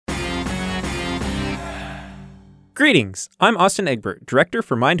Greetings, I'm Austin Egbert, Director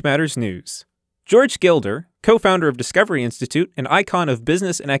for Mind Matters News. George Gilder, co-founder of Discovery Institute and icon of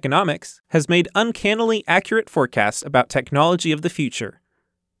business and economics, has made uncannily accurate forecasts about technology of the future.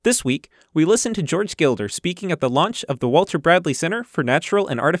 This week, we listened to George Gilder speaking at the launch of the Walter Bradley Center for Natural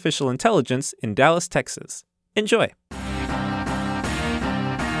and Artificial Intelligence in Dallas, Texas. Enjoy.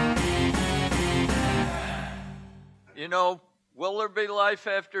 You know, will there be life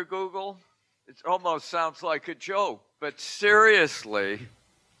after Google? It almost sounds like a joke, but seriously,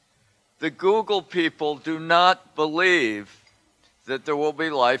 the Google people do not believe that there will be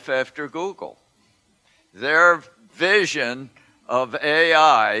life after Google. Their vision of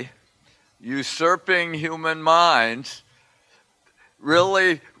AI usurping human minds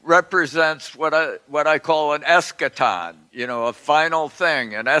really represents what I call an eschaton, a final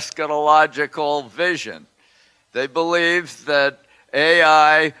thing, an eschatological vision. They believe that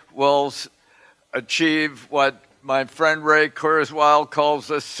AI will achieve what my friend Ray Kurzweil calls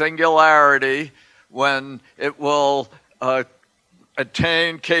a singularity, when it will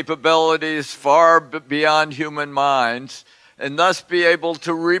attain capabilities far beyond human minds and thus be able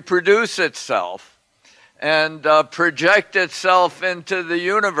to reproduce itself and project itself into the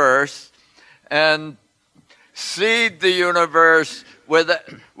universe and seed the universe with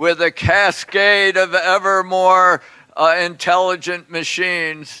a cascade of ever more intelligent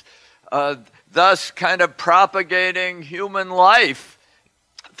machines, thus kind of propagating human life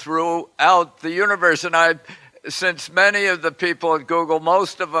throughout the universe. And since many of the people at Google,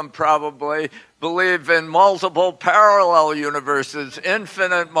 most of them probably, believe in multiple parallel universes,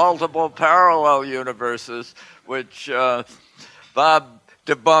 infinite multiple parallel universes, which Bob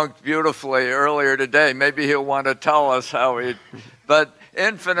debunked beautifully earlier today. Maybe he'll want to tell us how he, but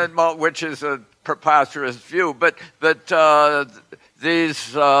infinite, which is a preposterous view, but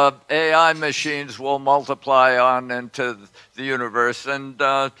these AI machines will multiply on into the universe. And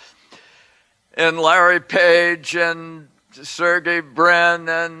Larry Page and Sergey Brin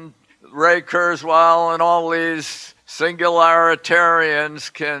and Ray Kurzweil and all these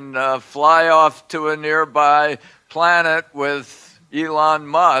singularitarians can fly off to a nearby planet with Elon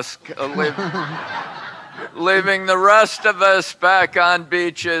Musk, leaving the rest of us back on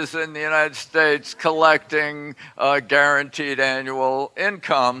beaches in the United States collecting guaranteed annual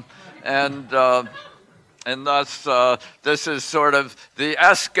income. And thus, this is sort of the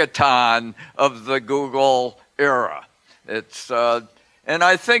eschaton of the Google era. And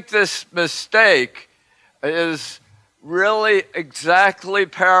I think this mistake is really exactly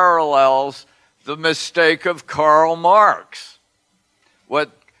parallels the mistake of Karl Marx.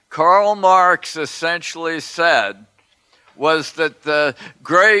 What Karl Marx essentially said was that the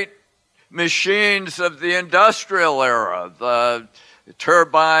great machines of the industrial era, the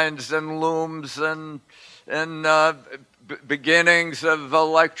turbines and looms and beginnings of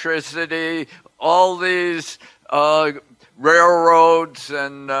electricity, all these railroads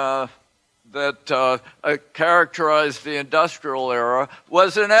and that characterized the industrial era,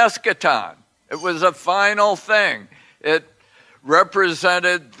 was an eschaton. It was a final thing. It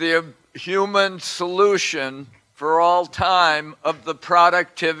represented the human solution for all time of the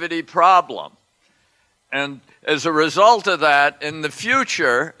productivity problem. And as a result of that, in the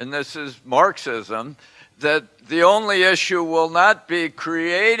future, and this is Marxism, that the only issue will not be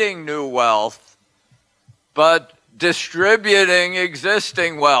creating new wealth, but distributing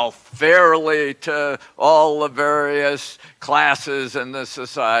existing wealth fairly to all the various classes in the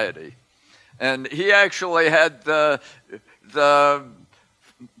society. And he actually had the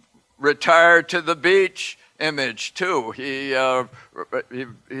retire to the beach image too. He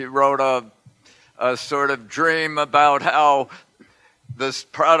wrote a sort of dream about how this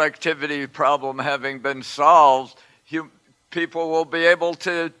productivity problem having been solved, people will be able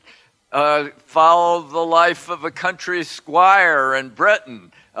to follow the life of a country squire in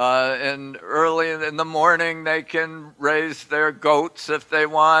Britain. And early in the morning, they can raise their goats if they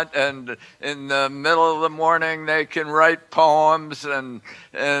want, and in the middle of the morning, they can write poems, and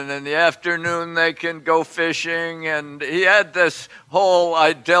in the afternoon, they can go fishing. And he had this whole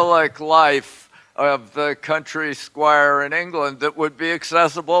idyllic life of the country squire in England that would be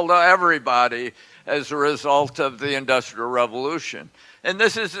accessible to everybody as a result of the Industrial Revolution. And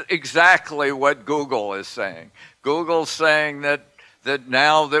this is exactly what Google is saying. Google's saying that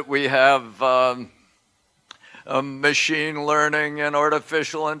now that we have machine learning and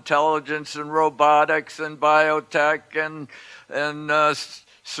artificial intelligence and robotics and biotech and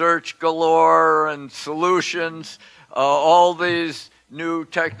search galore and solutions, all these new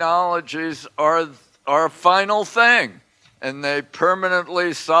technologies are our final thing. and they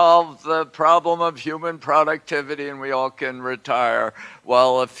permanently solve the problem of human productivity, and we all can retire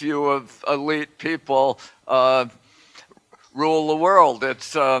while a few of elite people rule the world.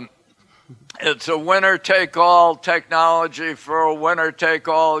 It's a winner-take-all technology for a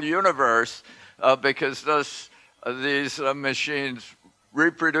winner-take-all universe, because these machines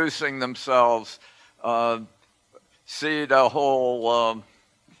reproducing themselves seed a whole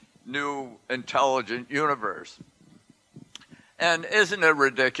new intelligent universe. And isn't it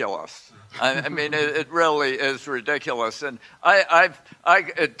ridiculous? I mean, it really is ridiculous. And I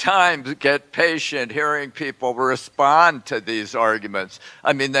at times get patient hearing people respond to these arguments.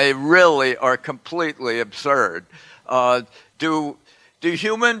 I mean, they really are completely absurd. Do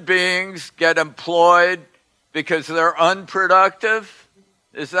human beings get employed because they're unproductive?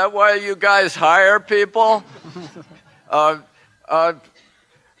 Is that why you guys hire people?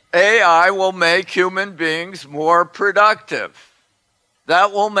 AI will make human beings more productive.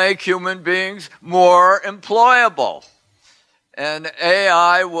 That will make human beings more employable. And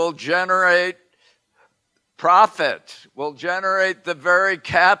AI will generate profit, will generate the very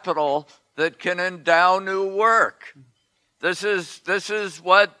capital that can endow new work. This is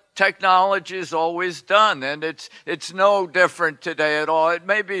what technology has always done, and it's no different today at all. It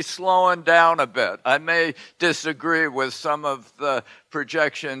may be slowing down a bit. I may disagree with some of the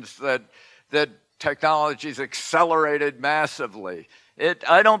projections that technology's accelerated massively.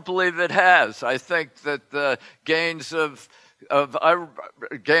 I don't believe it has. I think that the gains of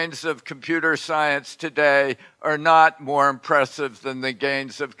computer science today are not more impressive than the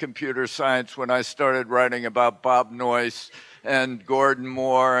gains of computer science when I started writing about Bob Noyce and Gordon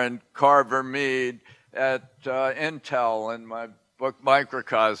Moore and Carver Mead at Intel in my book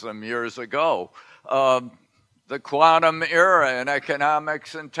Microcosm years ago. The Quantum Era in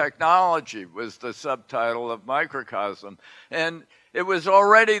Economics and Technology was the subtitle of Microcosm. And it was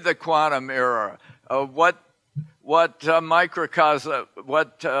already the quantum era. What the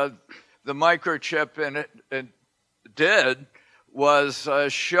microchip in it did was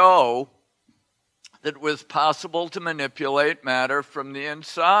show that it was possible to manipulate matter from the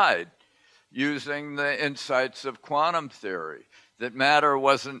inside using the insights of quantum theory. That matter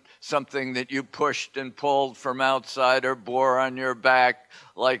wasn't something that you pushed and pulled from outside or bore on your back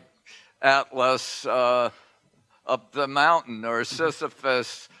like Atlas up the mountain, or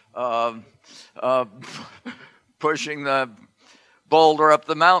Sisyphus pushing the boulder up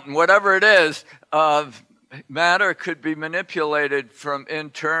the mountain. Whatever it is, matter could be manipulated from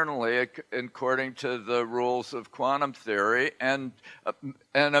internally according to the rules of quantum theory, and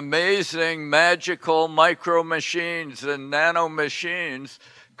amazing magical micro machines and nano machines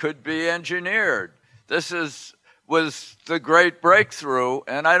could be engineered. This was the great breakthrough,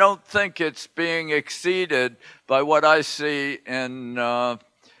 and I don't think it's being exceeded by what I see in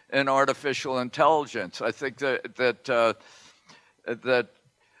artificial intelligence. I think that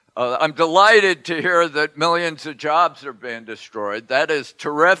I'm delighted to hear that millions of jobs are being destroyed. That is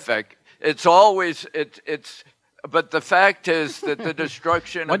terrific. It's always but the fact is that the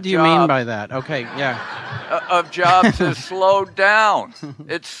destruction what do you mean by that? Okay, yeah. Of jobs has slowed down.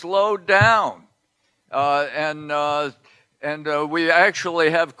 It's slowed down. And we actually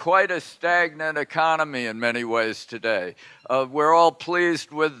have quite a stagnant economy in many ways today. We're all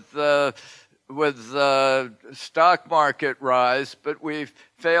pleased with the stock market rise, but we've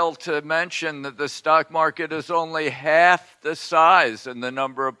failed to mention that the stock market is only half the size in the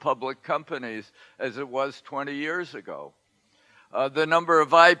number of public companies as it was 20 years ago. The number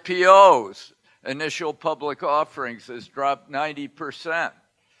of IPOs, initial public offerings, has dropped 90%.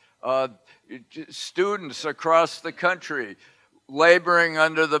 Students across the country laboring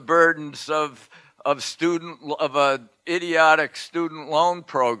under the burdens of an idiotic student loan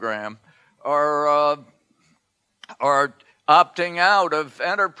program are opting out of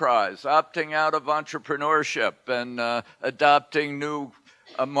enterprise, opting out of entrepreneurship, and adopting new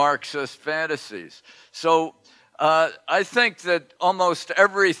Marxist fantasies. So I think that almost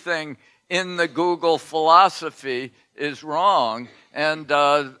everything in the Google philosophy is wrong, and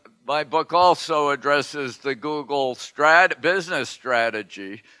my book also addresses the Google business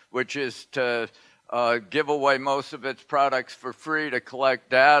strategy, which is to give away most of its products for free to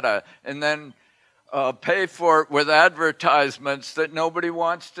collect data, and then pay for it with advertisements that nobody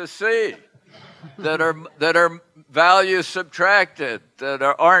wants to see, that are value subtracted, that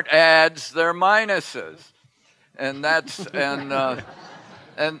aren't ads, they're minuses, and that's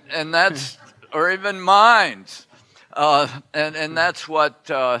and that's, or even mines, and that's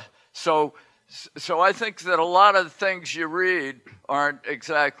what. So I think that a lot of the things you read aren't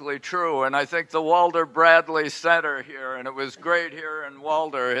exactly true. And I think the Walter Bradley Center here, and it was great here in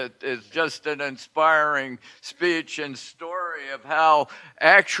Walter, it is just an inspiring speech and story of how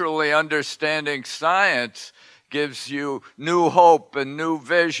actually understanding science gives you new hope and new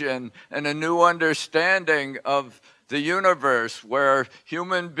vision and a new understanding of the universe, where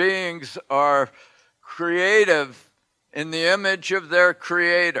human beings are creative in the image of their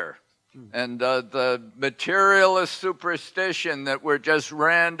creator. And the materialist superstition that we're just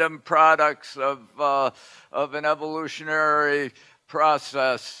random products of an evolutionary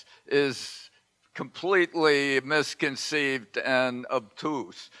process is completely misconceived and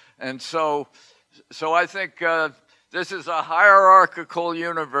obtuse. And so I think this is a hierarchical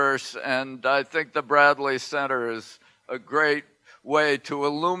universe, and I think the Bradley Center is a great way to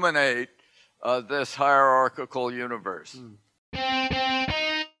illuminate this hierarchical universe.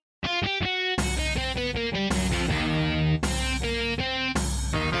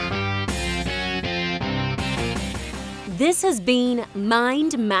 This has been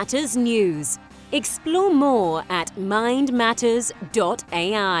Mind Matters News. Explore more at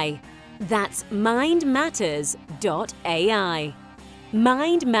mindmatters.ai. That's mindmatters.ai.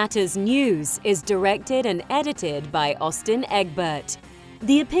 Mind Matters News is directed and edited by Austin Egbert.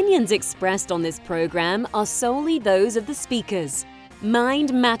 The opinions expressed on this program are solely those of the speakers.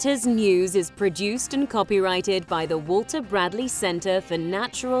 Mind Matters News is produced and copyrighted by the Walter Bradley Center for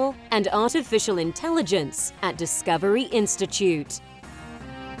Natural and Artificial Intelligence at Discovery Institute.